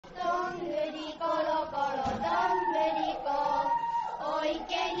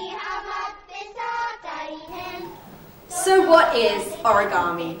So what is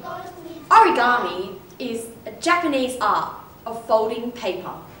origami? Origami is a Japanese art of folding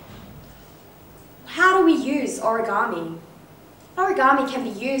paper. How do we use origami? Origami can be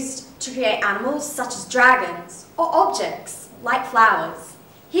used to create animals such as dragons or objects like flowers.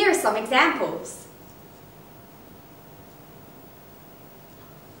 Here are some examples.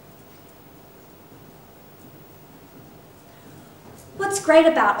 What's great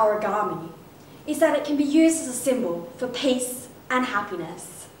about origami is that it can be used as a symbol for peace and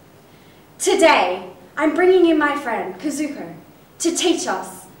happiness. Today, I'm bringing in my friend Kuzuko to teach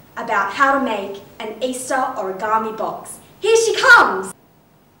us about how to make an Easter origami box. Here she comes!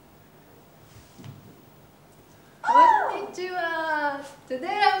 Konnichiwa!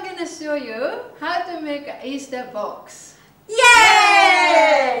 Today I'm going to show you how to make an Easter box.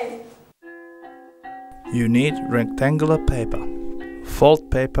 Yay! You need rectangular paper.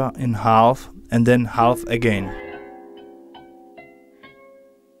 Fold paper in half and then half again.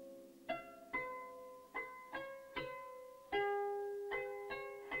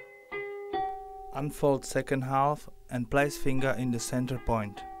 Unfold second half and place finger in the center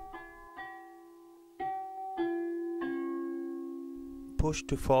point. Push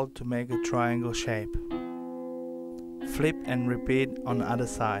to fold to make a triangle shape. Flip and repeat on the other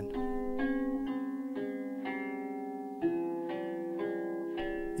side.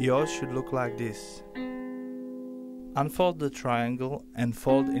 Yours should look like this. Unfold the triangle and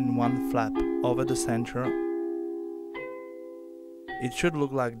fold in one flap over the center. It should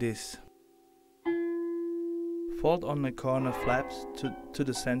look like this. Fold on the corner flaps to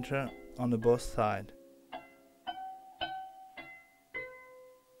the center on the both sides.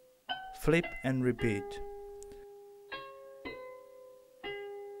 Flip and repeat.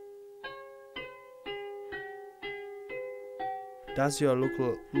 Does your look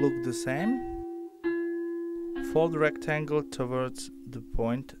the same? Fold the rectangle towards the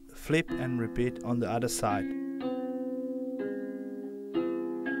point, flip and repeat on the other side.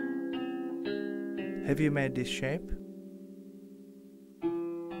 Have you made this shape?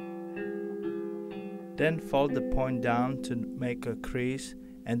 Then fold the point down to make a crease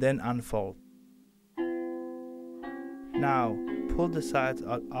and then unfold. Now pull the sides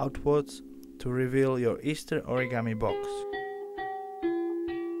outwards to reveal your Easter origami box.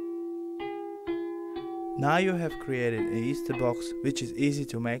 Now you have created an Easter box which is easy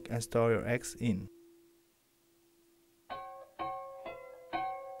to make and store your eggs in.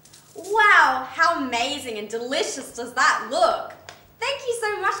 Wow, how amazing and delicious does that look! Thank you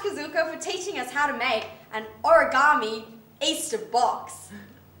so much, Kuzuko, for teaching us how to make an origami Easter box.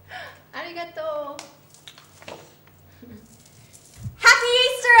 Arigato! Happy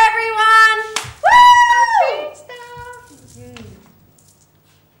Easter, everyone! Woo! Easter!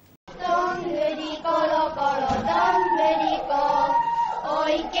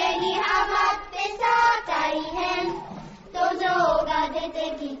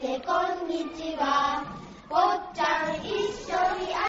 Konnichiwa.